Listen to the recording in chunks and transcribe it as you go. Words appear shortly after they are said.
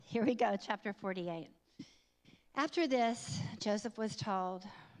Here we go, chapter 48. After this, Joseph was told,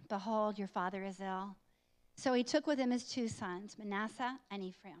 "Behold, your father is ill." So he took with him his 2 sons, Manasseh and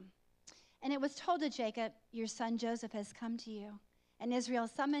Ephraim. And it was told to Jacob, "Your son Joseph has come to you." And Israel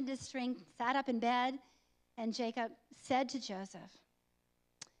summoned his strength, sat up in bed, and Jacob said to Joseph,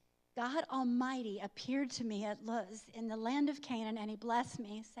 "God Almighty appeared to me at Luz in the land of Canaan, and he blessed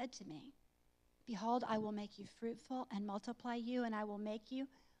me, said to me, 'Behold, I will make you fruitful and multiply you, and I will make you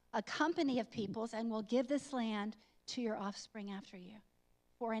a company of peoples, and will give this land to your offspring after you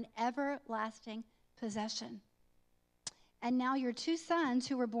for an everlasting possession. And now your 2 sons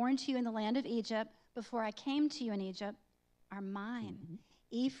who were born to you in the land of Egypt before I came to you in Egypt are mine. Mm-hmm.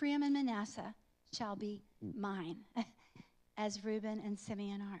 Ephraim and Manasseh shall be mine, as Reuben and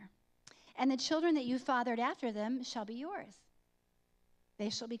Simeon are. And the children that you fathered after them shall be yours. They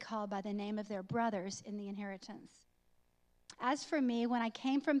shall be called by the name of their brothers in the inheritance. As for me, when I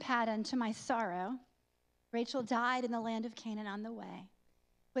came from Paddan to my sorrow, Rachel died in the land of Canaan on the way,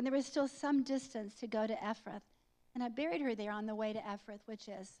 when there was still some distance to go to Ephrath, and I buried her there on the way to Ephrath, which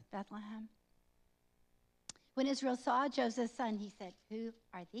is Bethlehem. When Israel saw Joseph's son, he said, "Who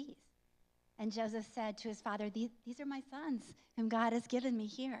are these?" And Joseph said to his father, "These are my sons, whom God has given me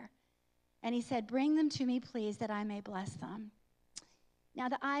here." And he said, "Bring them to me, please, that I may bless them." Now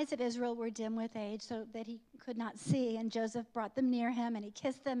the eyes of Israel were dim with age, so that he could not see. And Joseph brought them near him, and he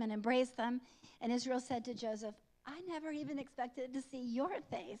kissed them and embraced them. And Israel said to Joseph, "I never even expected to see your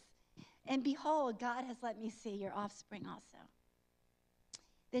face. And behold, God has let me see your offspring also."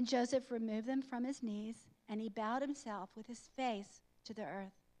 Then Joseph removed them from his knees, and he bowed himself with his face to the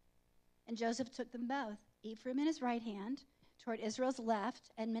earth. And Joseph took them both, Ephraim in his right hand, toward Israel's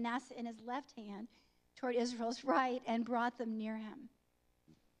left, and Manasseh in his left hand, toward Israel's right, and brought them near him.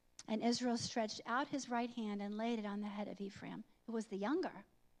 And Israel stretched out his right hand and laid it on the head of Ephraim, who was the younger,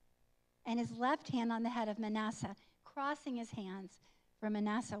 and his left hand on the head of Manasseh, crossing his hands, for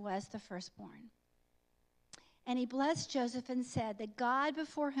Manasseh was the firstborn. And he blessed Joseph and said, "The God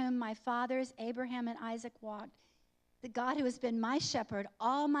before whom my fathers Abraham and Isaac walked, the God who has been my shepherd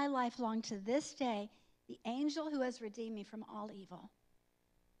all my life long to this day, the angel who has redeemed me from all evil.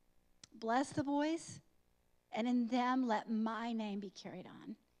 Bless the boys, and in them let my name be carried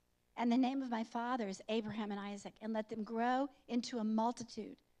on, and the name of my fathers, Abraham and Isaac, and let them grow into a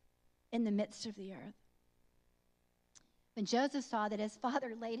multitude in the midst of the earth." When Joseph saw that his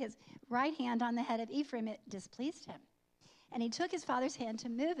father laid his right hand on the head of Ephraim, it displeased him. And he took his father's hand to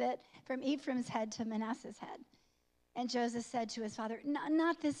move it from Ephraim's head to Manasseh's head. And Joseph said to his father,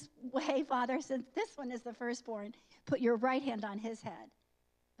 "Not this way, father, since this one is the firstborn. Put your right hand on his head."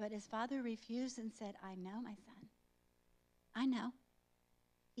 But his father refused and said, "I know, my son. I know.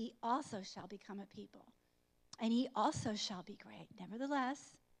 He also shall become a people, and he also shall be great.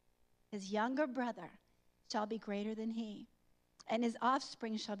 Nevertheless, his younger brother shall be greater than he, and his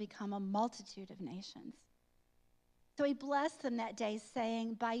offspring shall become a multitude of nations." So he blessed them that day,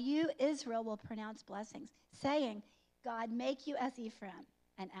 saying, "By you Israel will pronounce blessings, saying, God make you as Ephraim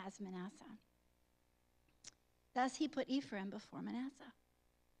and as Manasseh." Thus he put Ephraim before Manasseh.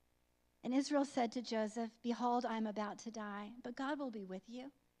 And Israel said to Joseph, "Behold, I am about to die, but God will be with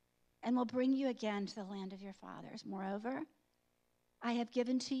you and will bring you again to the land of your fathers. Moreover, I have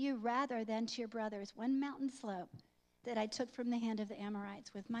given to you rather than to your brothers one mountain slope that I took from the hand of the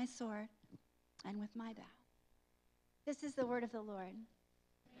Amorites with my sword and with my bow." This is the word of the Lord.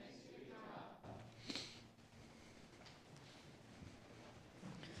 Thanks be to God.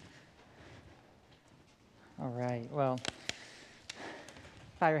 All right, well,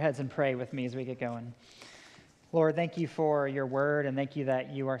 bow your heads and pray with me as we get going. Lord, thank you for your word, and thank you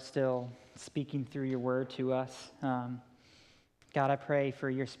that you are still speaking through your word to us. God, I pray for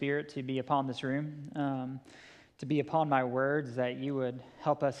your spirit to be upon this room, to be upon my words, that you would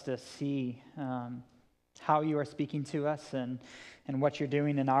help us to see how you are speaking to us and what you're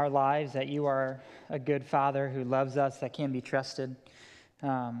doing in our lives, that you are a good Father who loves us, that can be trusted.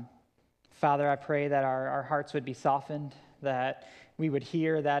 Father, I pray that our hearts would be softened, that we would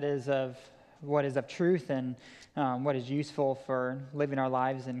hear that is of what is of truth and what is useful for living our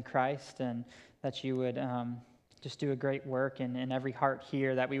lives in Christ, and that you would just do a great work in every heart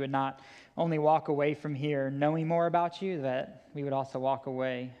here, that we would not only walk away from here knowing more about you, that we would also walk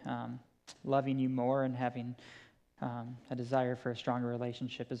away loving you more and having a desire for a stronger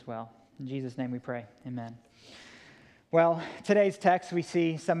relationship as well. In Jesus' name we pray, amen. Well, today's text, we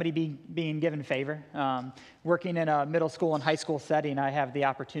see somebody being given favor. Working in a middle school and high school setting, I have the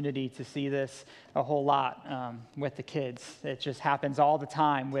opportunity to see this a whole lot with the kids. It just happens all the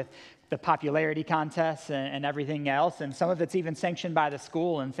time with the popularity contests and everything else. And some of it's even sanctioned by the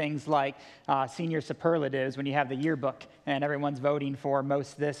school and things like senior superlatives when you have the yearbook and everyone's voting for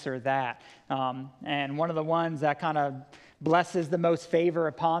most this or that. And one of the ones that kind of blesses the most favor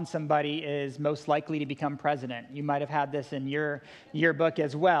upon somebody is most likely to become president. You might have had this in your yearbook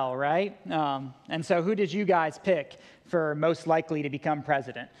as well, right? And so who did you guys pick for most likely to become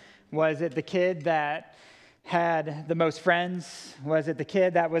president? Was it the kid that had the most friends? Was it the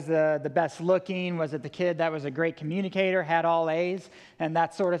kid that was the best looking? Was it the kid that was a great communicator, had all A's, and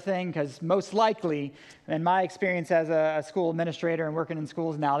that sort of thing? Because most likely, in my experience as a school administrator and working in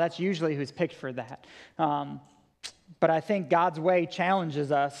schools now, that's usually who's picked for that. But I think God's way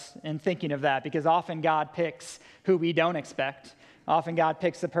challenges us in thinking of that, because often God picks who we don't expect. Often God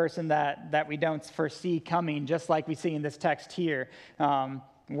picks the person that we don't foresee coming, just like we see in this text here,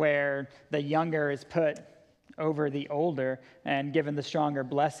 where the younger is put over the older and given the stronger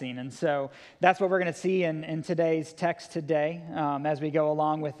blessing. And so that's what we're going to see in today's text today as we go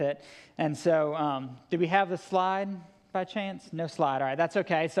along with it. And so do we have the slide by chance? No slide. All right, that's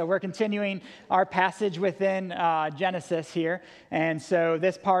okay. So we're continuing our passage within Genesis here. And so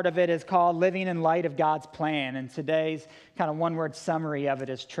this part of it is called Living in Light of God's Plan. And today's kind of one-word summary of it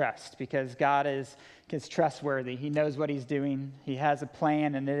is trust, because God is trustworthy. He knows what he's doing. He has a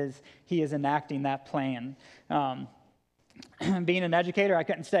plan, and he is enacting that plan. Being an educator, I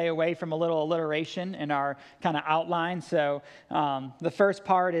couldn't stay away from a little alliteration in our kind of outline. So the first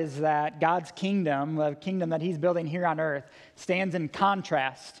part is that God's kingdom, the kingdom that he's building here on earth, stands in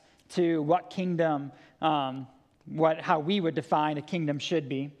contrast to what kingdom, how we would define a kingdom should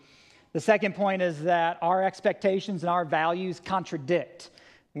be. The second point is that our expectations and our values contradict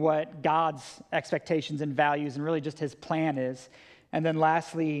what God's expectations and values and really just his plan is. And then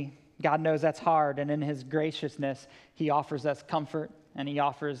lastly, God knows that's hard, and in his graciousness, he offers us comfort and he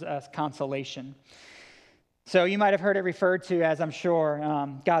offers us consolation. So you might have heard it referred to as, I'm sure,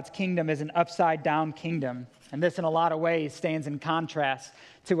 God's kingdom is an upside-down kingdom. And this, in a lot of ways, stands in contrast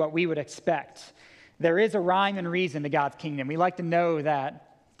to what we would expect. There is a rhyme and reason to God's kingdom. We like to know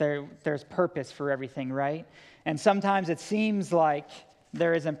that there's purpose for everything, right? And sometimes it seems like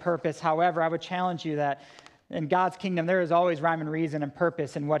there isn't purpose. However, I would challenge you that in God's kingdom, there is always rhyme and reason and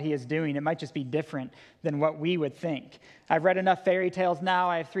purpose in what he is doing. It might just be different than what we would think. I've read enough fairy tales now.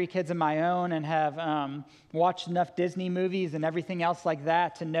 I have 3 kids of my own and have watched enough Disney movies and everything else like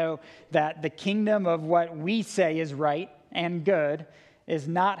that to know that the kingdom of what we say is right and good is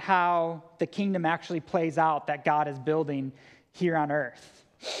not how the kingdom actually plays out that God is building here on earth.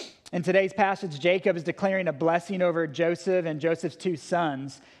 In today's passage, Jacob is declaring a blessing over Joseph and Joseph's 2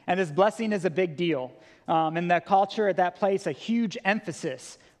 sons. And this blessing is a big deal. In the culture at that place, a huge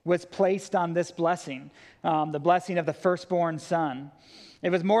emphasis was placed on this blessing, the blessing of the firstborn son.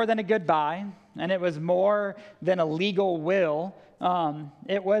 It was more than a goodbye, and it was more than a legal will.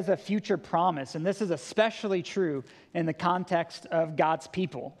 It was a future promise. And this is especially true in the context of God's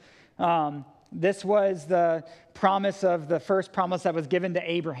people. This was the promise of the first promise that was given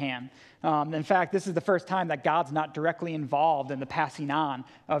to Abraham. In fact, this is the first time that God's not directly involved in the passing on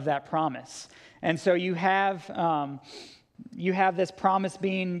of that promise. And so you have this promise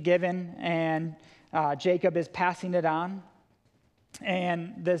being given, and Jacob is passing it on.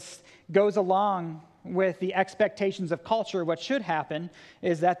 And this goes along with the expectations of culture. What should happen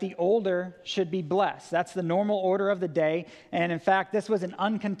is that the older should be blessed. That's the normal order of the day. And in fact, this was an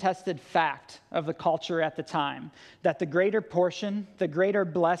uncontested fact of the culture at the time, that the greater portion, the greater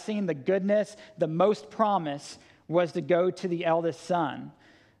blessing, the goodness, the most promise was to go to the eldest son.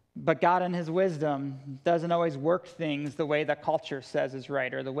 But God in his wisdom doesn't always work things the way that culture says is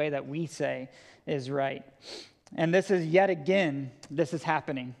right, or the way that we say is right. And this is yet again, this is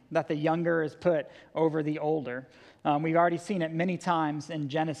happening, that the younger is put over the older. We've already seen it many times in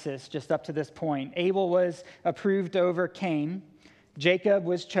Genesis just up to this point. Abel was approved over Cain. Jacob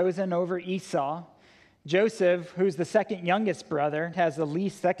was chosen over Esau. Joseph, who's the second youngest brother, has the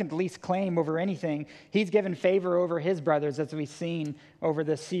second least claim over anything. He's given favor over his brothers, as we've seen over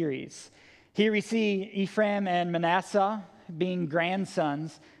this series. Here we see Ephraim and Manasseh being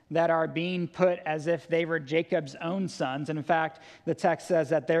grandsons that are being put as if they were Jacob's own sons. And in fact, the text says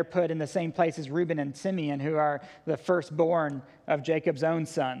that they're put in the same place as Reuben and Simeon, who are the firstborn of Jacob's own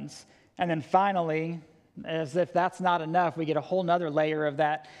sons. And then finally, as if that's not enough, we get a whole nother layer of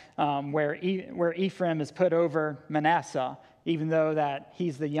that where Ephraim is put over Manasseh, even though that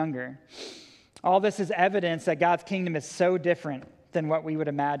he's the younger. All this is evidence that God's kingdom is so different than what we would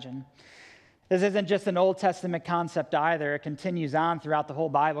imagine. This isn't just an Old Testament concept either. It continues on throughout the whole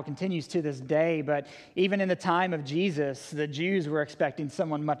Bible, continues to this day. But even in the time of Jesus, the Jews were expecting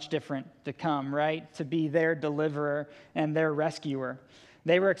someone much different to come, right? To be their deliverer and their rescuer.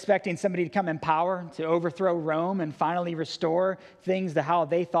 They were expecting somebody to come in power, to overthrow Rome and finally restore things to how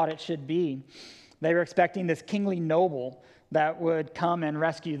they thought it should be. They were expecting this kingly noble that would come and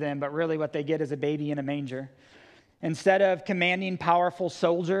rescue them, but really what they get is a baby in a manger. Instead of commanding powerful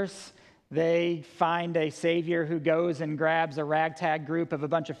soldiers, they find a savior who goes and grabs a ragtag group of a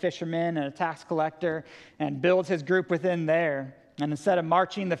bunch of fishermen and a tax collector and builds his group within there. And instead of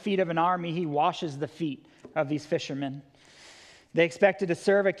marching the feet of an army, he washes the feet of these fishermen. They expected to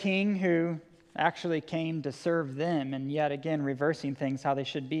serve a king who actually came to serve them, and yet again reversing things how they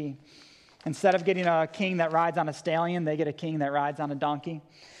should be. Instead of getting a king that rides on a stallion, they get a king that rides on a donkey.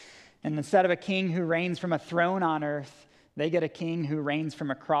 And instead of a king who reigns from a throne on earth, they get a king who reigns from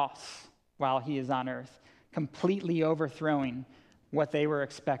a cross while he is on earth, completely overthrowing what they were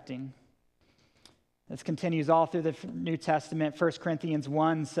expecting. This continues all through the New Testament. 1 Corinthians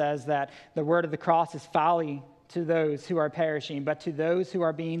 1 says that the word of the cross is folly to those who are perishing, but to those who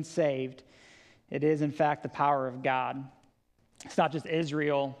are being saved, it is in fact the power of God. It's not just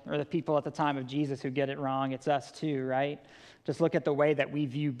Israel or the people at the time of Jesus who get it wrong, it's us too, right? Just look at the way that we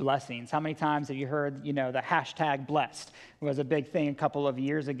view blessings. How many times have you heard, the hashtag blessed was a big thing a couple of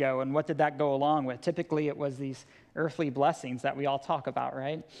years ago, and what did that go along with? Typically, it was these earthly blessings that we all talk about,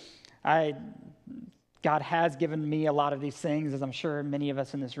 right? God has given me a lot of these things, as I'm sure many of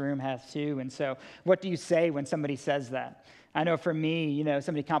us in this room have too, and so what do you say when somebody says that? I know for me,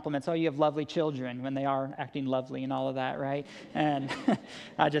 somebody compliments, oh, you have lovely children, when they are acting lovely and all of that, right? And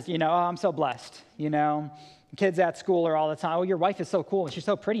I just, oh, I'm so blessed, Kids at school are all the time, oh, your wife is so cool, and she's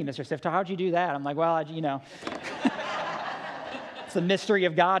so pretty, Mr. Siftar. How'd you do that? I'm like, well, it's a mystery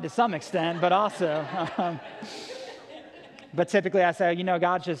of God to some extent, but also, but typically I say,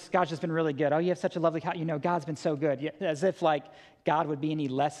 God's just been really good. Oh, you have such a lovely house. God's been so good. As if like God would be any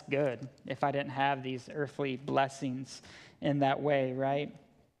less good if I didn't have these earthly blessings in that way, right?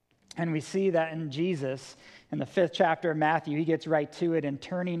 And we see that in Jesus, in the 5th chapter of Matthew, he gets right to it in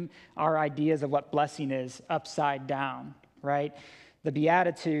turning our ideas of what blessing is upside down, right? The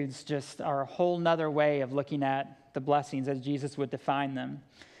Beatitudes just are a whole nother way of looking at the blessings as Jesus would define them.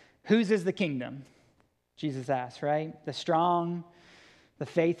 Whose is the kingdom? Jesus asks, right? The strong, the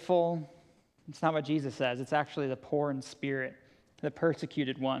faithful. It's not what Jesus says. It's actually the poor in spirit, the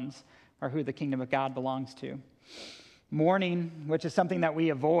persecuted ones are who the kingdom of God belongs to. Mourning, which is something that we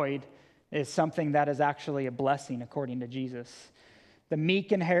avoid, is something that is actually a blessing according to Jesus. The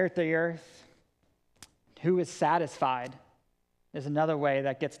meek inherit the earth. Who is satisfied is another way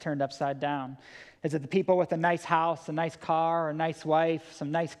that gets turned upside down. Is it the people with a nice house, a nice car, a nice wife,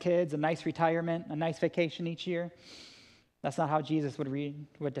 some nice kids, a nice retirement, a nice vacation each year? That's not how Jesus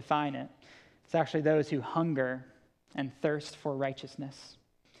would define it. It's actually those who hunger and thirst for righteousness.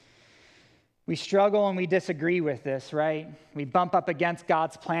 We struggle and we disagree with this, right? We bump up against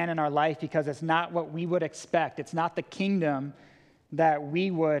God's plan in our life because it's not what we would expect. It's not the kingdom that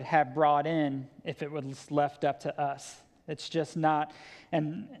we would have brought in if it was left up to us. It's just not.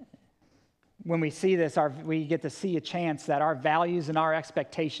 And when we see this, we get to see a chance that our values and our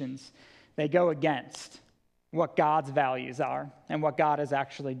expectations, they go against what God's values are and what God is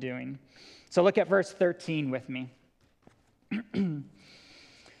actually doing. So look at verse 13 with me.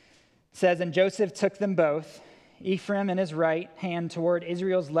 It says, and Joseph took them both, Ephraim in his right hand toward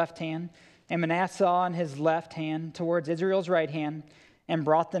Israel's left hand, and Manasseh on his left hand towards Israel's right hand, and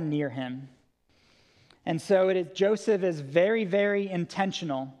brought them near him. And so Joseph is very, very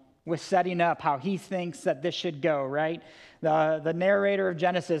intentional with setting up how he thinks that this should go, right? The narrator of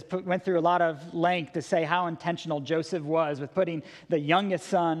Genesis went through a lot of length to say how intentional Joseph was with putting the youngest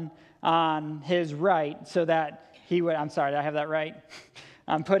son on his right so that he would, I'm sorry, did I have that right?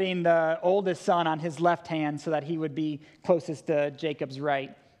 Putting the oldest son on his left hand so that he would be closest to Jacob's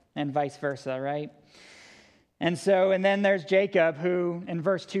right and vice versa, right? And then there's Jacob, who in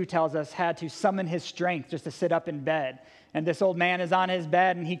verse 2 tells us had to summon his strength just to sit up in bed. And this old man is on his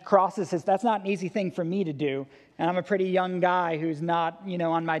bed and he crosses that's not an easy thing for me to do. And I'm a pretty young guy who's not,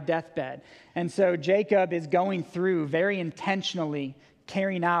 on my deathbed. And so Jacob is going through very intentionally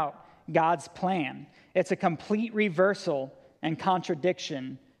carrying out God's plan. It's a complete reversal and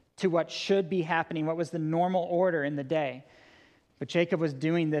contradiction to what should be happening, what was the normal order in the day. But Jacob was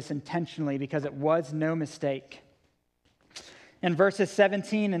doing this intentionally because it was no mistake. In verses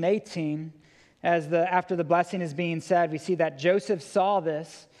 17 and 18, after the blessing is being said, we see that Joseph saw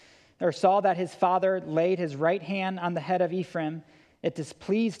that his father laid his right hand on the head of Ephraim. It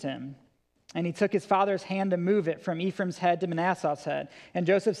displeased him, And he took his father's hand to move it from Ephraim's head to Manasseh's head. And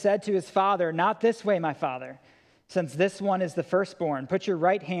Joseph said to his father, "Not this way, my father, since this one is the firstborn. Put your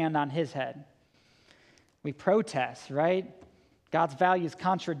right hand on his head." We protest, right? God's values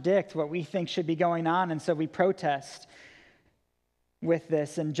contradict what we think should be going on, and so we protest with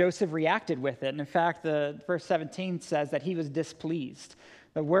this, and Joseph reacted with it. And in fact, the verse 17 says that he was displeased.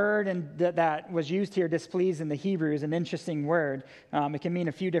 The word that was used here, displeased, in the Hebrew is an interesting word. It can mean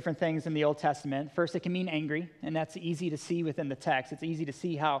a few different things in the Old Testament. First, it can mean angry, and that's easy to see within the text. It's easy to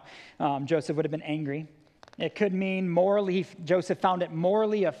see how Joseph would have been angry. It could mean Joseph found it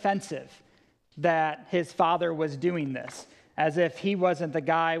morally offensive that his father was doing this, as if he wasn't the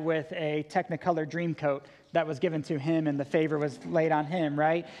guy with a Technicolor dream coat that was given to him and the favor was laid on him,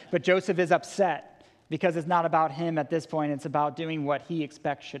 right? But Joseph is upset because it's not about him at this point. It's about doing what he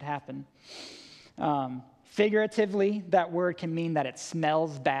expects should happen. Figuratively, that word can mean that it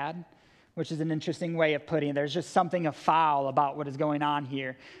smells bad, which is an interesting way of putting it. There's just something foul about what is going on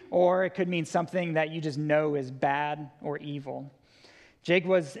here. Or it could mean something that you just know is bad or evil. Jacob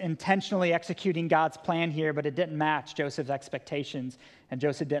was intentionally executing God's plan here, but it didn't match Joseph's expectations, and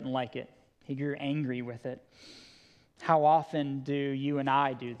Joseph didn't like it. He grew angry with it. How often do you and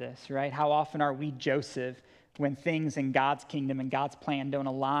I do this, right? How often are we Joseph when things in God's kingdom and God's plan don't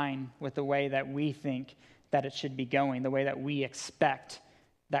align with the way that we think that it should be going, the way that we expect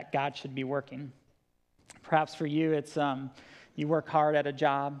that God should be working? Perhaps for you, it's you work hard at a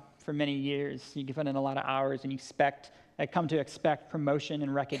job for many years. You put in a lot of hours, and you come to expect promotion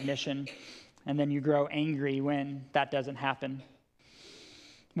and recognition, and then you grow angry when that doesn't happen.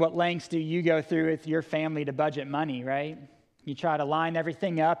 What lengths do you go through with your family to budget money, right? You try to line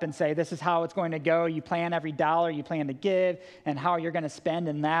everything up and say, this is how it's going to go. You plan every dollar you plan to give and how you're going to spend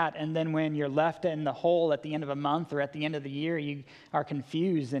in that. And then when you're left in the hole at the end of a month or at the end of the year, you are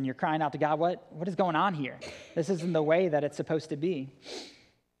confused and you're crying out to God, what is going on here? This isn't the way that it's supposed to be.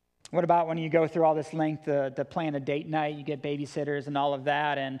 What about when you go through all this length to plan a date night, you get babysitters and all of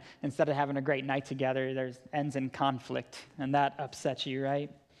that, and instead of having a great night together, there's ends in conflict, and that upsets you, right?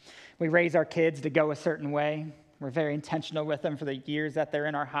 We raise our kids to go a certain way. We're very intentional with them for the years that they're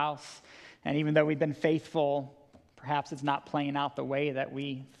in our house. And even though we've been faithful, perhaps it's not playing out the way that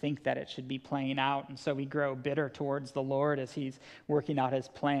we think that it should be playing out. And so we grow bitter towards the Lord as he's working out his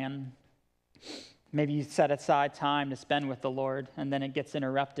plan. Maybe you set aside time to spend with the Lord, and then it gets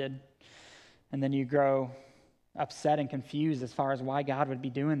interrupted. And then you grow upset and confused as far as why God would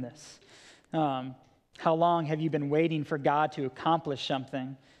be doing this. How long have you been waiting for God to accomplish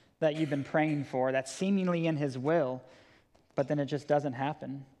something that you've been praying for, that's seemingly in his will, but then it just doesn't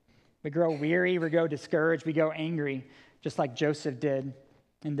happen? We grow weary, we grow discouraged, we go angry, just like Joseph did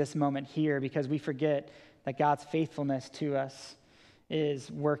in this moment here, because we forget that God's faithfulness to us is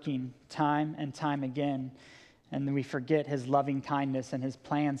working time and time again, and then we forget his loving kindness, and his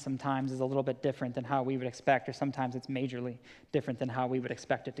plan sometimes is a little bit different than how we would expect, or sometimes it's majorly different than how we would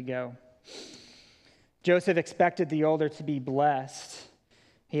expect it to go. Joseph expected the older to be blessed.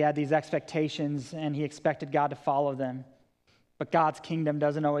 He had these expectations, and he expected God to follow them. But God's kingdom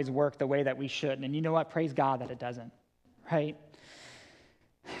doesn't always work the way that we should. And you know what? Praise God that it doesn't, right?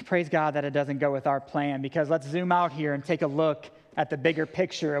 Praise God that it doesn't go with our plan, because let's zoom out here and take a look at the bigger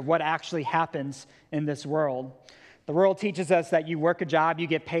picture of what actually happens in this world. The world teaches us that you work a job, you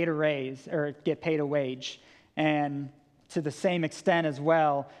get paid a raise, or get paid a wage. And to the same extent as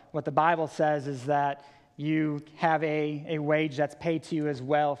well, what the Bible says is that you have a wage that's paid to you as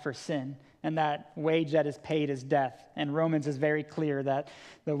well for sin, and that wage that is paid is death. And Romans is very clear that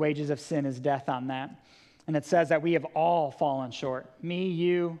the wages of sin is death on that. And it says that we have all fallen short. Me,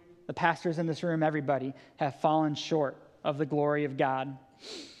 you, the pastors in this room, everybody have fallen short of the glory of God.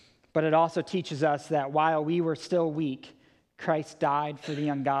 But it also teaches us that while we were still weak, Christ died for the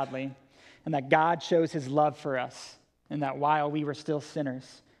ungodly, and that God shows his love for us, and that while we were still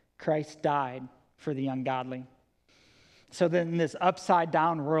sinners, Christ died for the ungodly. So then in this upside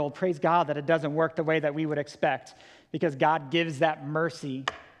down world, praise God that it doesn't work the way that we would expect, because God gives that mercy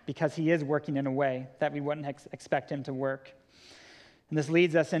because he is working in a way that we wouldn't expect him to work. And this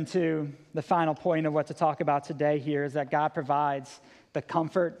leads us into the final point of what to talk about today here, is that God provides the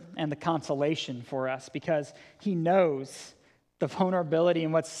comfort and the consolation for us, because he knows the vulnerability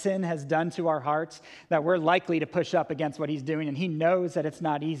and what sin has done to our hearts, that we're likely to push up against what he's doing, and he knows that it's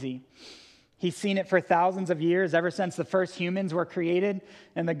not easy. He's seen it for thousands of years, ever since the first humans were created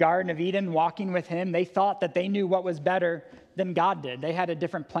in the Garden of Eden, walking with him. They thought that they knew what was better than God did. They had a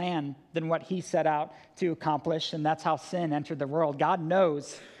different plan than what he set out to accomplish, and that's how sin entered the world. God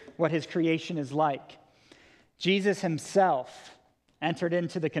knows what his creation is like. Jesus himself entered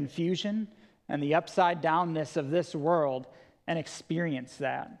into the confusion and the upside downness of this world and experienced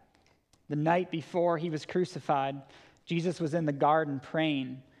that. The night before he was crucified, Jesus was in the garden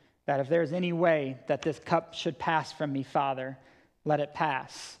praying that if there's any way that this cup should pass from me, Father, let it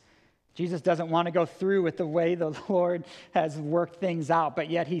pass. Jesus doesn't want to go through with the way the Lord has worked things out, but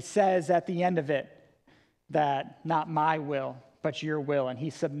yet he says at the end of it that not my will, but your will, and he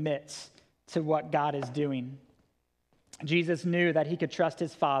submits to what God is doing. Jesus knew that he could trust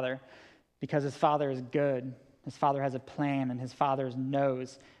his Father because his Father is good. His Father has a plan, and his Father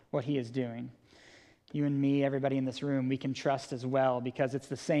knows what he is doing. You and me, everybody in this room, we can trust as well because it's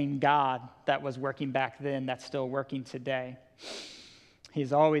the same God that was working back then that's still working today.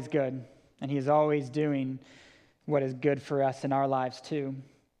 He's always good, and he is always doing what is good for us in our lives too.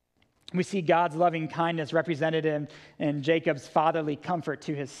 We see God's loving kindness represented in Jacob's fatherly comfort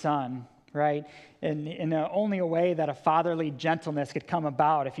to his son, right? In only a way that a fatherly gentleness could come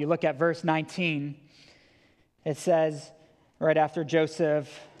about. If you look at verse 19, it says, right after Joseph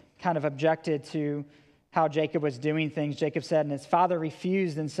kind of objected to how Jacob was doing things, Jacob said, and his father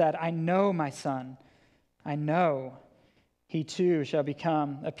refused and said, I know, my son, I know. He too shall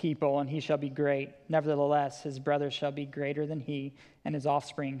become a people, and he shall be great. Nevertheless, his brothers shall be greater than he, and his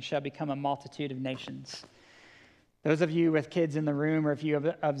offspring shall become a multitude of nations. Those of you with kids in the room, or if you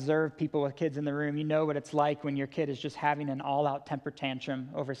have observed people with kids in the room, you know what it's like when your kid is just having an all-out temper tantrum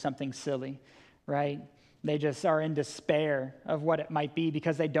over something silly, right? They just are in despair of what it might be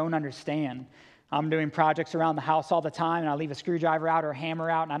because they don't understand. I'm doing projects around the house all the time, and I leave a screwdriver out or a hammer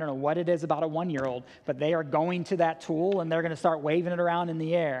out, and I don't know what it is about a 1-year-old, but they are going to that tool, and they're going to start waving it around in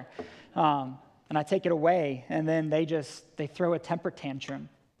the air. And I take it away, and then they throw a temper tantrum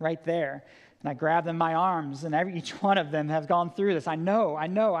right there. And I grab them in my arms, and each one of them has gone through this. I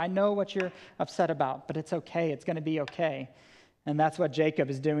know what you're upset about, but it's okay. It's going to be okay. And that's what Jacob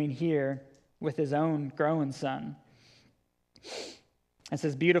is doing here with his own grown son. It's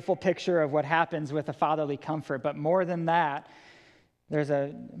this beautiful picture of what happens with a fatherly comfort. But more than that, there's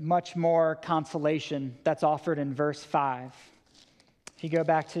a much more consolation that's offered in verse 5. If you go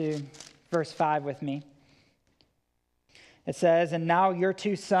back to verse 5 with me, it says, and now your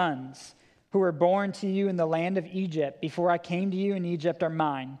 2 sons, who were born to you in the land of Egypt, before I came to you in Egypt, are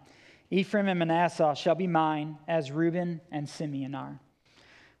mine. Ephraim and Manasseh shall be mine, as Reuben and Simeon are.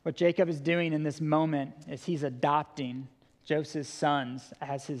 What Jacob is doing in this moment is he's adopting Joseph's sons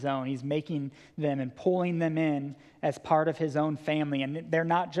as his own. He's making them and pulling them in as part of his own family. And they're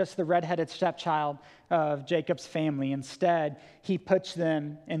not just the redheaded stepchild of Jacob's family. Instead, he puts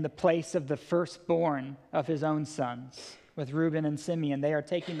them in the place of the firstborn of his own sons. With Reuben and Simeon, they are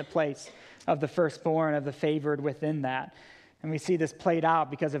taking the place of the firstborn of the favored within that. And we see this played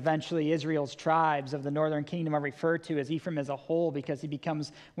out because eventually Israel's tribes of the northern kingdom are referred to as Ephraim as a whole because he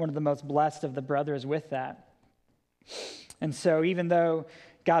becomes one of the most blessed of the brothers with that. And so even though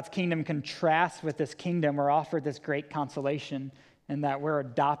God's kingdom contrasts with this kingdom, we're offered this great consolation in that we're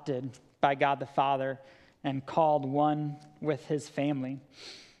adopted by God the Father and called one with his family.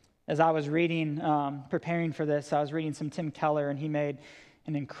 As I was reading, preparing for this, I was reading some Tim Keller, and he made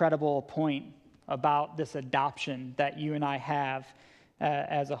an incredible point about this adoption that you and I have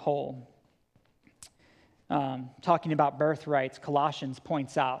as a whole. Talking about birthrights, Colossians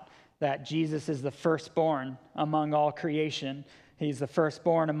points out that Jesus is the firstborn among all creation. He's the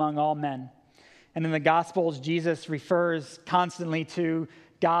firstborn among all men. And in the Gospels, Jesus refers constantly to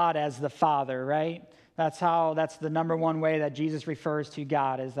God as the Father, right? That's the number one way that Jesus refers to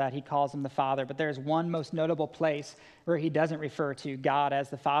God, is that he calls him the Father. But there's one most notable place where he doesn't refer to God as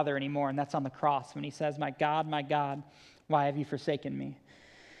the Father anymore, and that's on the cross when he says, my God, why have you forsaken me?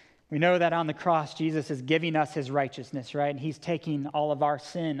 We know that on the cross, Jesus is giving us his righteousness, right? And he's taking all of our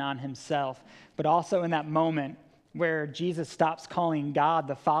sin on himself. But also in that moment where Jesus stops calling God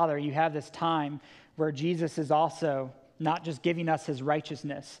the Father, you have this time where Jesus is also not just giving us his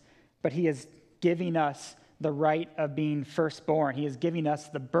righteousness, but he is giving us the right of being firstborn. He is giving us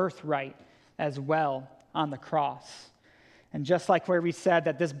the birthright as well on the cross. And just like where we said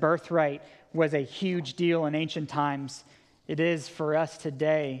that this birthright was a huge deal in ancient times, it is for us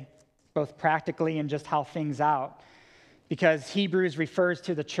today, both practically and just how things out. Because Hebrews refers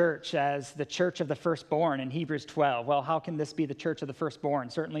to the church as the church of the firstborn in Hebrews 12. Well, how can this be the church of the firstborn?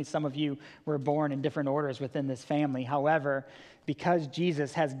 Certainly some of you were born in different orders within this family. However, because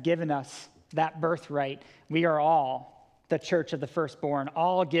Jesus has given us that birthright, we are all the church of the firstborn,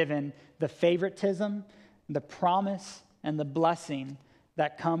 all given the favoritism, the promise, and the blessing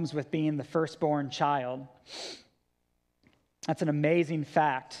that comes with being the firstborn child. That's an amazing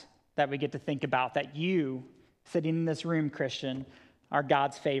fact that we get to think about, that you, sitting in this room, Christian, are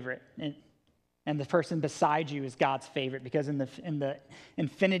God's favorite. And the person beside you is God's favorite, because in the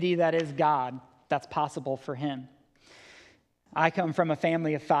infinity that is God, that's possible for him. I come from a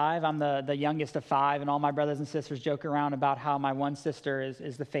family of 5. I'm the youngest of 5, and all my brothers and sisters joke around about how my one sister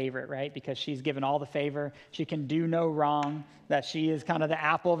is the favorite, right? Because she's given all the favor. She can do no wrong, that she is kind of the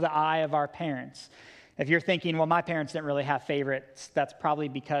apple of the eye of our parents. If you're thinking, well, my parents didn't really have favorites, that's probably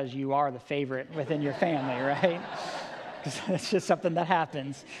because you are the favorite within your family, right? Because it's just something that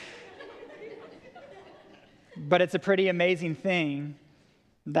happens. But it's a pretty amazing thing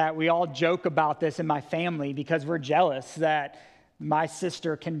that we all joke about this in my family because we're jealous that my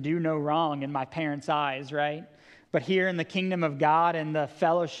sister can do no wrong in my parents' eyes, right? But here in the kingdom of God and the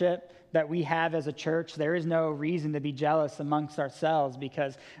fellowship that we have as a church, there is no reason to be jealous amongst ourselves,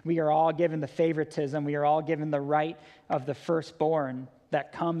 because we are all given the favoritism. We are all given the right of the firstborn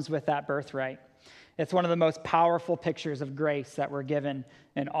that comes with that birthright. It's one of the most powerful pictures of grace that we're given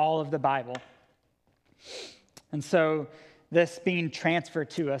in all of the Bible. And so this being transferred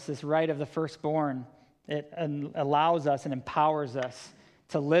to us, this right of the firstborn, it allows us and empowers us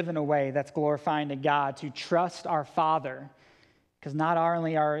to live in a way that's glorifying to God, to trust our Father, because not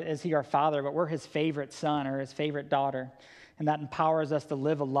only is he our Father, but we're his favorite son or his favorite daughter. And that empowers us to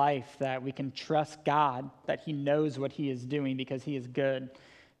live a life that we can trust God, that he knows what he is doing because he is good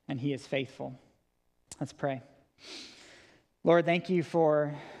and he is faithful. Let's pray. Lord, thank you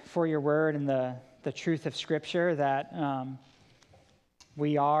for your word and the truth of Scripture, that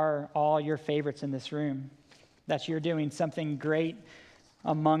we are all your favorites in this room, that you're doing something great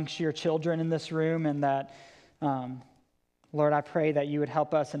amongst your children in this room, and that, Lord, I pray that you would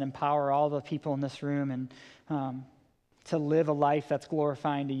help us and empower all the people in this room and to live a life that's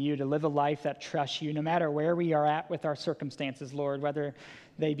glorifying to you, to live a life that trusts you, no matter where we are at with our circumstances, Lord, whether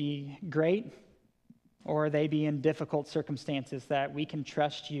they be great or they be in difficult circumstances, that we can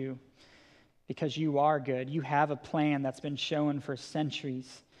trust you. Because you are good. You have a plan that's been shown for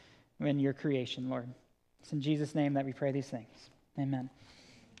centuries in your creation, Lord. It's in Jesus' name that we pray these things. Amen.